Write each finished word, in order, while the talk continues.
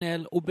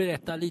Och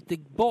berätta lite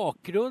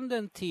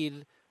bakgrunden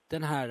till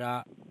den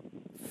här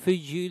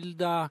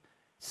förgyllda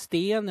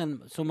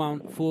stenen som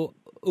man får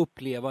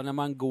uppleva när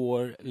man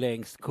går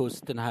längs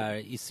kusten här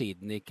i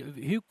Sydney.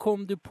 Hur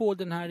kom du på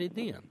den här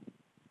idén?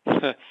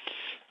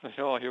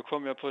 Ja, hur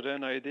kom jag på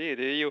denna idé?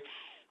 Det är ju,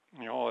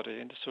 det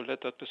är inte så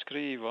lätt att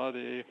beskriva.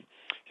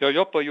 Jag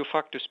jobbar ju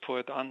faktiskt på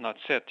ett annat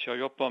sätt. Jag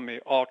jobbar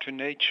med art and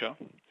nature.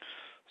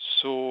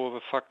 Så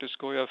faktiskt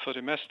går jag för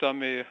det mesta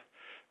med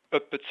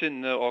öppet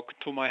sinne och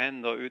tomma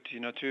händer ut i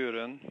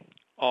naturen,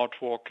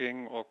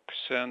 artwalking, och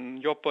sen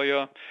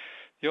jobbar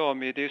jag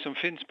med det som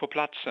finns på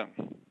platsen.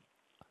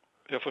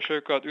 Jag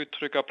försöker att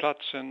uttrycka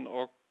platsen,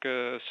 och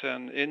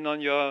sen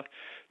innan jag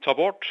tar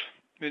bort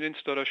min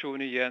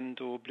installation igen,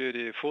 då blir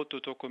det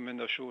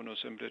fotodokumentation och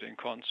sen blir det en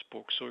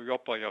konstbok. Så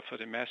jobbar jag för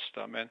det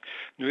mesta, men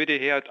nu är det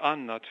här ett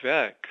annat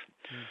verk.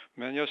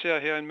 Men jag ser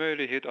här en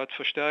möjlighet att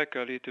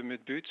förstärka lite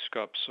mitt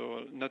budskap,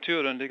 så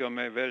naturen ligger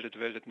mig väldigt,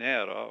 väldigt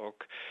nära,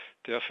 och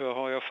därför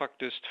har jag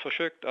faktiskt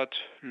försökt att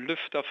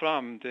lyfta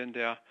fram den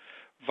där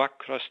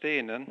vackra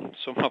stenen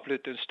som har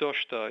blivit den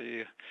största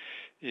i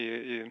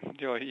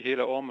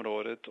hela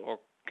området.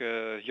 Och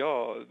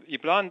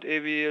ibland är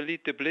vi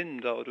lite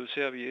blinda och då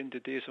ser vi inte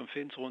det som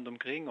finns runt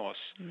omkring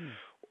oss.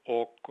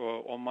 Och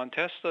om man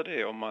testar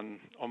det,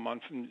 om man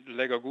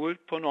lägger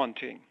guld på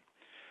någonting,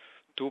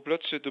 då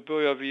plötsligt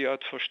börjar vi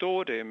att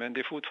förstå det, men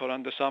det är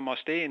fortfarande samma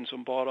sten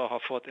som bara har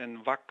fått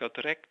en vacker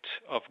dräkt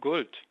av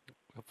guld.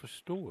 Jag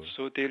förstår.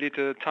 Så det är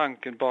lite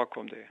tanken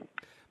bakom det.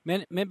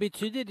 Men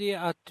betyder det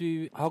att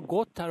du har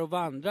gått här och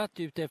vandrat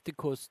ut efter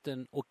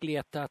kusten och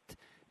letat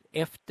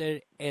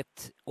efter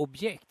ett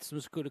objekt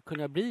som skulle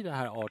kunna bli det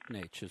här art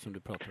nature som du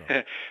pratar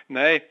om?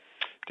 Nej,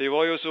 det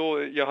var ju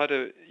så, jag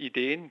hade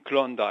idén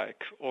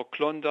Klondike, och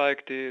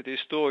Klondike det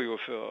står ju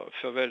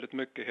för väldigt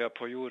mycket här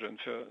på jorden,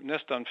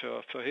 nästan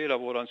för hela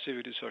våran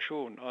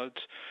civilisation.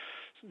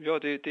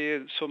 Det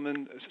är som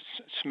en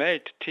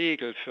smält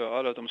tegel för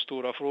alla de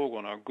stora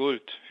frågorna.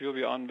 Guld, hur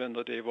vi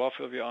använder det,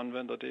 varför vi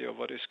använder det och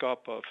vad det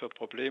skapar för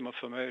problem och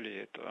för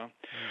möjligheter.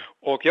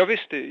 Och jag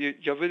visste,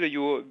 jag ville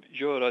ju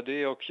göra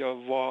det, och jag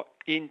var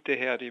inte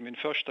här, det är min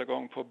första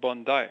gång på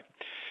Bondi.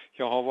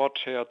 Jag har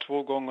varit här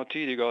 2 gånger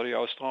tidigare i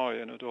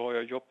Australien, och då har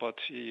jag jobbat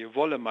i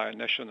Wollemi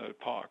National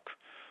Park.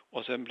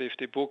 Och sen blev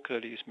det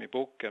bokrelease med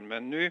boken,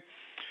 men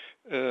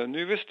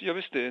nu visste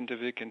jag inte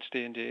vilken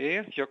sten det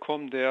är. Jag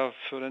kom där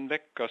för en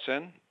vecka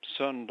sedan,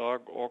 söndag,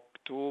 och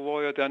då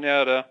var jag där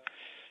nere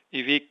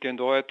i viken.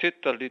 Då har jag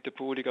tittat lite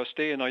på olika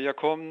stenar. Jag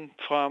kom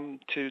fram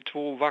till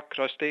 2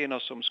 vackra stenar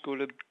som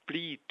skulle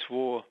bli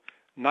 2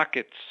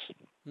 nuggets.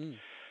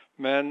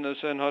 Men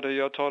sen hade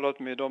jag talat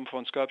med dem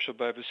från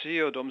Sculpture by the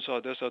Sea, och de sa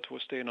att dessa 2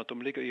 stenar,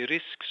 de ligger i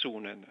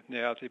riskzonen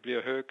när det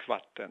blir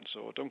högvatten.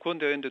 Så de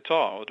kunde jag inte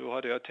ta, och då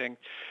hade jag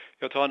tänkt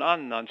jag tar en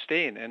annan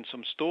sten än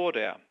som står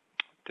där.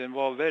 Den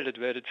var väldigt,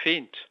 väldigt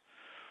fint.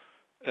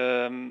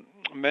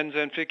 Men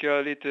sen fick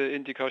jag lite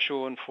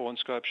indikation från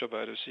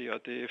Sculpture by the Sea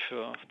att det är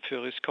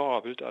för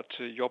riskabelt att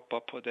jobba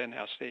på den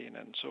här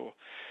stenen. Så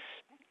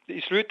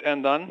i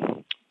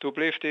slutändan, då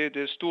blev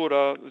det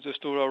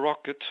stora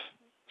rocket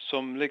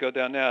som ligger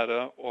där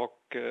nära,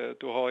 och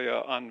då har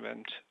jag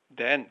använt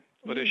den.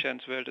 Och det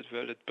känns väldigt,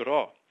 väldigt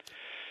bra.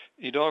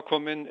 Idag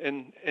kom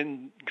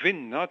en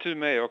kvinna till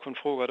mig, och hon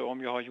frågade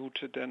om jag har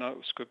gjort denna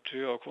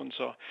skulptur, och hon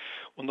sa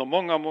under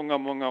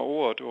många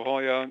år, då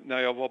har jag, när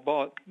jag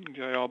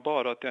har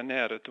badat där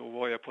nere, då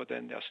var jag på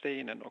den där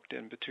stenen, och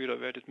den betyder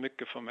väldigt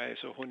mycket för mig,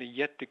 så hon är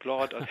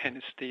jätteglad att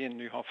hennes sten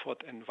nu har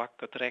fått en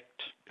vacker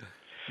dräkt.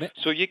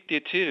 Så gick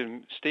det till,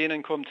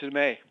 stenen kom till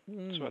mig,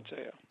 så att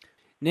säga.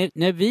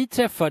 När vi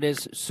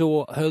träffades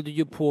så höll du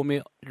ju på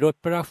med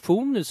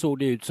reparationer, såg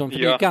det ut som, för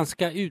det är ett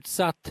ganska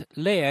utsatt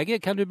läge.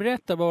 Kan du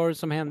berätta vad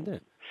som hände?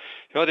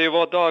 Ja, det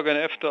var dagen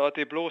efter att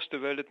det blåste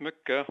väldigt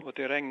mycket och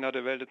det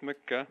regnade väldigt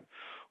mycket.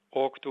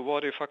 Och då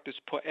var det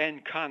faktiskt på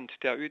en kant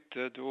där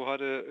ute, då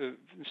hade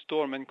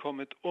stormen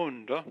kommit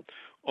under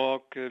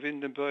och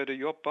vinden började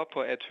jobba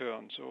på ett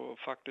hörn. Så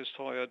faktiskt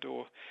har jag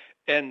då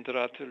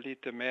ändrat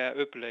lite mer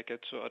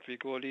upplägget så att vi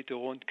går lite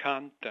runt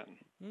kanten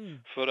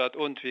för att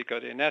undvika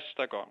det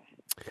nästa gång.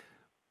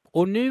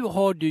 Och nu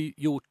har du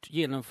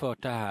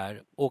genomfört det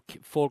här och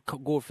folk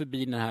går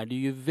förbi den här. Det är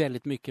ju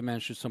väldigt mycket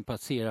människor som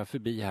passerar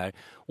förbi här.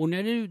 Och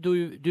när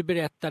du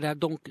berättar att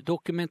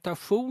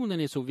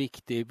dokumentationen är så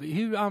viktig,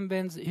 hur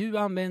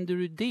använder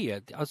du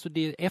det? Alltså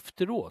det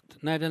efteråt,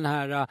 när den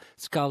här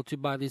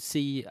Sculpture by the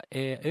Sea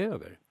är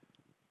över?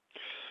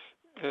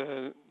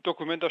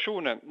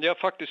 Dokumentationen, ja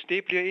faktiskt,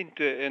 det blir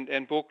inte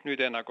en bok nu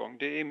denna gång.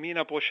 Det är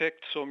mina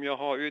projekt som jag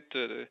har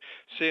ute.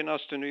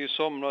 Senaste nu i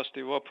somras,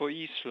 det var på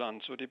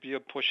Island, så det blir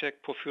ett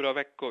projekt på 4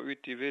 veckor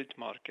ute i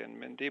vildmarken.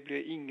 Men det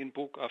blir ingen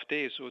bok av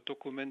det, så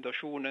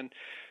dokumentationen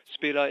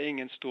spelar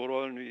ingen stor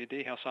roll nu i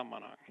det här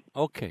sammanhanget.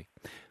 Okej.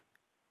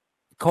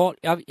 Carl,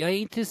 jag är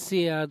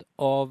intresserad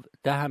av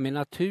det här med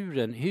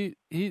naturen.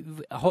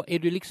 Är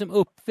du liksom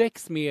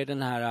uppväxt med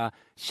den här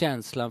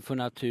känslan för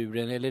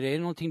naturen, eller är det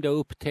någonting du har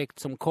upptäckt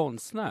som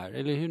konstnär?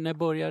 Eller när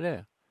började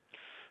det?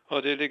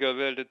 Ja, det ligger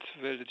väldigt,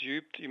 väldigt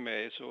djupt i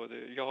mig. Så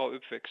jag har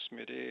uppväxt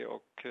med det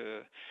och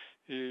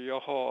jag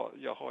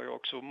har ju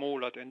också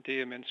målat en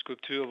del, men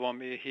skulptur var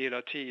med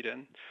hela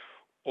tiden.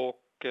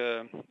 Och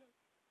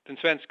den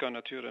svenska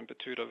naturen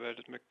betyder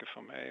väldigt mycket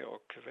för mig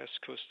och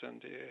västkusten,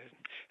 det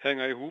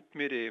hänger ihop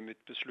med det,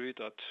 mitt beslut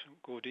att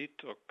gå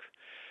dit och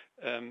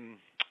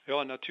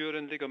ja,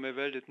 naturen ligger mig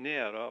väldigt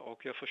nära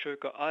och jag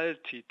försöker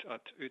alltid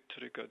att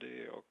uttrycka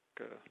det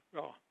och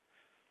ja.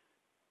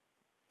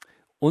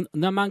 Och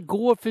när man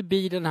går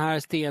förbi den här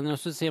stenen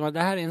så ser man att det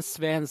här är en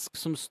svensk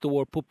som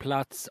står på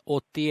plats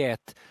 81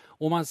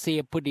 och man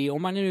ser på det.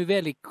 Och man är nu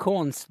väldigt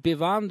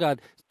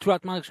konstbevandrad. Tror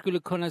att man skulle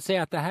kunna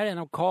säga att det här är en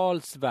av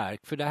Karls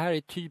verk, för det här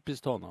är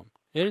typiskt honom.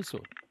 Är det så?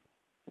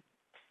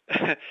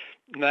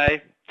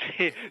 Nej,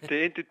 det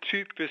är inte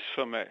typiskt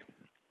för mig.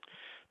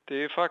 Det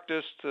är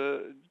faktiskt,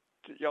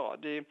 ja,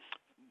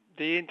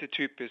 det är inte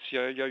typiskt.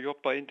 Jag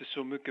jobbar inte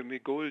så mycket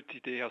med guld i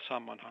det här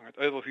sammanhanget.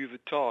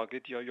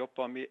 Överhuvudtaget, jag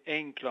jobbar med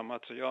enkla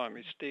material,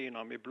 med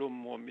stenar, med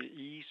blommor, med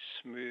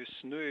is, med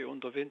snö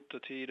under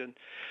vintertiden.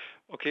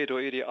 Okej,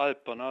 då är det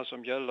Alperna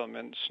som gäller,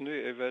 men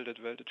snö är väldigt,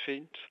 väldigt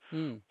fint.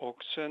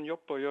 Och sen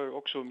jobbar jag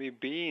också med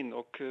ben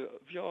och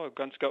ja,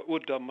 ganska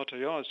udda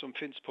material som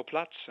finns på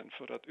platsen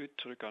för att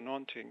uttrycka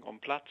någonting om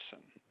platsen.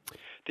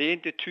 Det är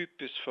inte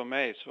typiskt för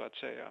mig så att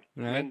säga.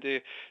 Nej. Men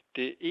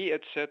det är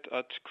ett sätt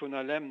att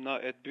kunna lämna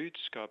ett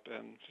budskap,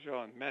 en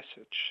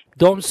message.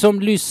 De som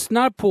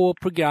lyssnar på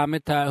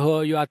programmet här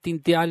hör ju att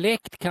din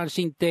dialekt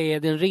kanske inte är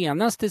den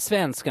renaste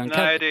svenskan.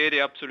 Nej, det är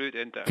det absolut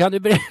inte. Kan du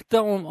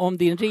berätta om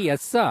din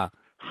resa?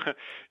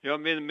 Ja,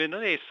 min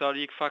resa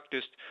gick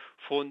faktiskt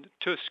från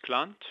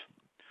Tyskland.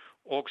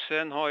 Och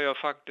sen har jag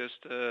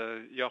faktiskt,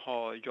 jag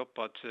har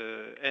jobbat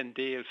en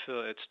del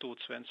för ett stort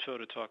svenskt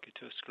företag i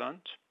Tyskland.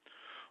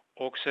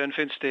 Och sen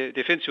finns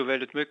det finns ju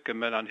väldigt mycket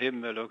mellan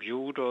himmel och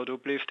jord och då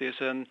blev det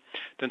sen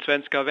den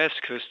svenska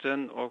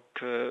västkusten och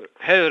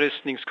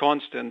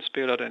hällristningskonsten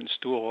spelade en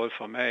stor roll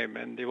för mig,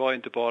 men det var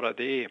inte bara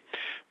det.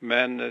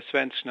 Men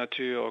svensk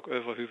natur och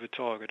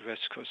överhuvudtaget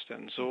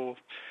västkusten. Så,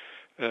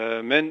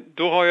 men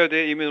då har jag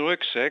det i min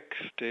ryggsäck,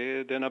 det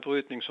är denna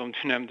brytning som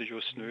du nämnde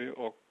just nu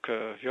och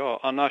ja,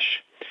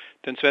 annars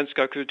den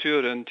svenska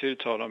kulturen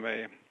tilltalar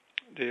mig,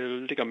 det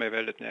ligger mig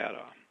väldigt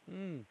nära.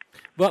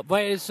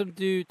 Vad är det som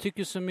du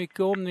tycker så mycket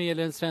om när det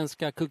gäller den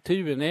svenska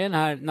kulturen? Är det den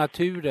här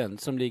naturen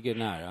som ligger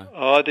nära?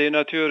 Ja, det är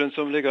naturen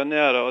som ligger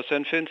nära och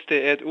sen finns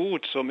det ett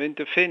ord som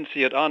inte finns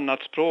i ett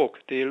annat språk,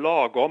 det är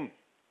lagom.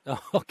 Ja,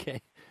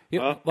 okej.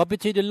 Ja. Vad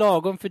betyder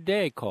lagom för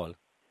dig, Karl?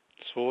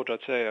 Svårt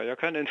att säga. Jag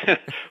kan inte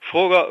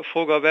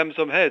fråga vem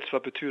som helst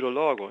vad betyder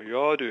lagom.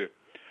 Ja du,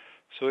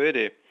 så är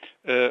det.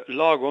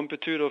 Lagom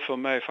betyder för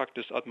mig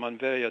faktiskt att man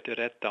väljer det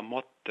rätta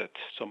måttet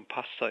som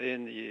passar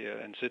in i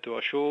en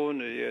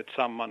situation, i ett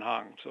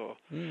sammanhang. Så.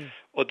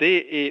 Och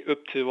det är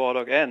upp till var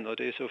och en och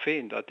det är så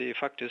fint att det är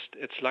faktiskt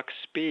ett slags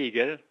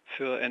spegel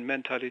för en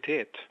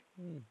mentalitet.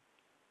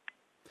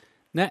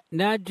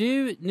 När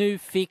du nu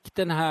fick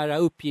den här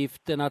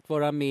uppgiften att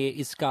vara med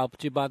i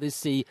Sculpture by the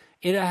Sea,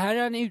 är det här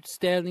en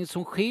utställning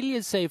som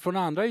skiljer sig från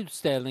andra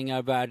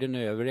utställningar världen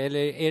över? Eller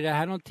är det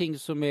här någonting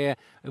som är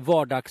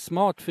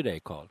vardagsmat för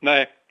dig, Karl?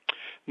 Nej,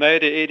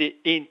 det är det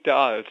inte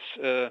alls.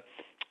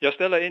 Jag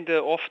ställer inte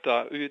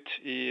ofta ut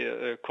i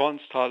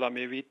konsthallar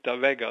med vita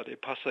väggar. Det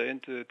passar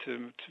inte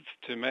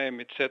till mig,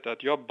 mitt sätt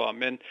att jobba.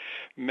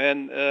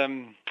 Men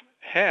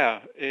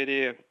här är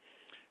det...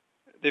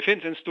 Det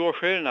finns en stor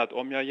skillnad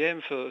om jag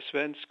jämför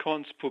svensk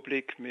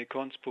konstpublik med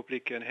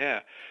konstpubliken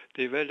här.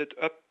 Det är väldigt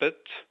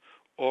öppet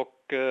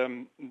och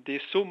det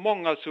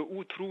är så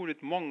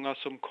otroligt många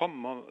som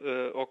kommer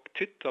och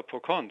tittar på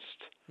konst.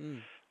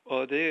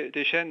 Och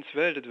det känns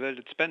väldigt,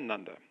 väldigt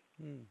spännande.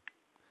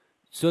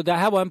 Så det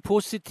här var en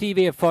positiv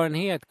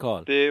erfarenhet,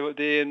 Karl?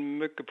 Det är en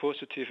mycket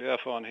positiv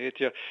erfarenhet.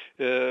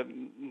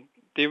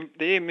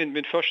 Det är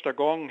min första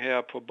gång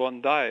här på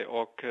Bondi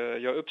och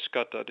jag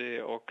uppskattar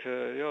det och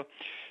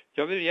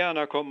jag vill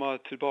gärna komma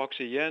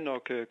tillbaka igen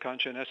och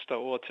kanske nästa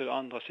år till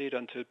andra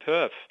sidan till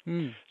Perth.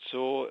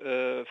 Så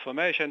för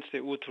mig känns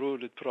det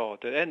otroligt bra.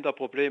 Det enda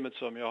problemet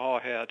som jag har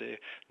här,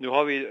 nu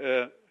har vi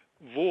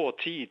vår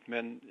tid,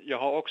 men jag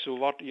har också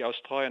varit i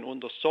Australien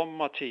under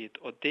sommartid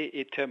och det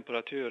är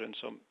temperaturen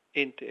som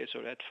inte är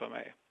så lätt för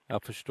mig.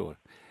 Jag förstår.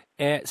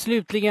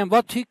 Slutligen,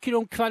 vad tycker du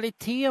om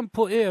kvaliteten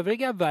på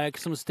övriga verk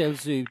som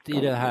ställs ut i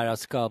det här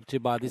Sculpture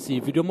by the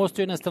Sea? För du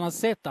måste ju nästan ha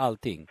sett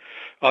allting.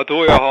 Ja,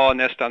 då jag har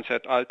nästan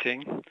sett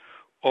allting.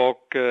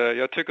 Och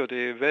jag tycker det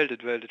är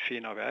väldigt, väldigt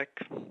fina verk.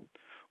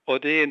 Och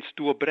det är en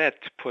stor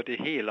bredd på det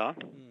hela.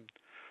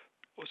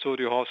 Så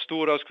du har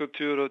stora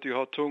skulpturer, du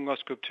har tunga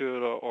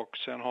skulpturer och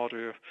sen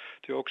har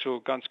du också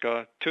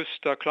ganska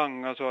tysta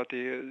klanger. Så att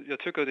jag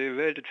tycker det är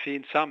väldigt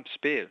fint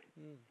samspel.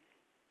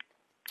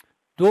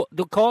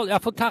 Då Karl,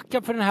 jag får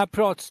tacka för den här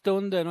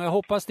pratstunden och jag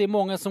hoppas det är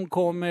många som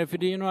kommer, för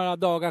det är några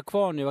dagar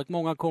kvar nu, att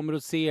många kommer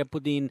att se på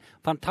din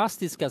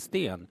fantastiska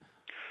sten.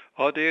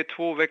 Ja, det är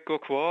 2 veckor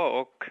kvar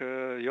och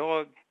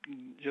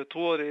jag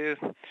tror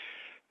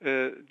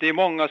Det är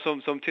många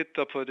som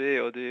tittar på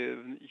det, och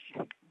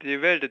det är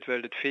väldigt,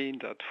 väldigt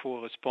fint att få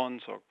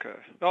respons. Och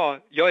ja,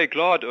 jag är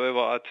glad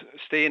över att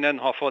stenen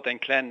har fått en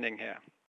klänning här.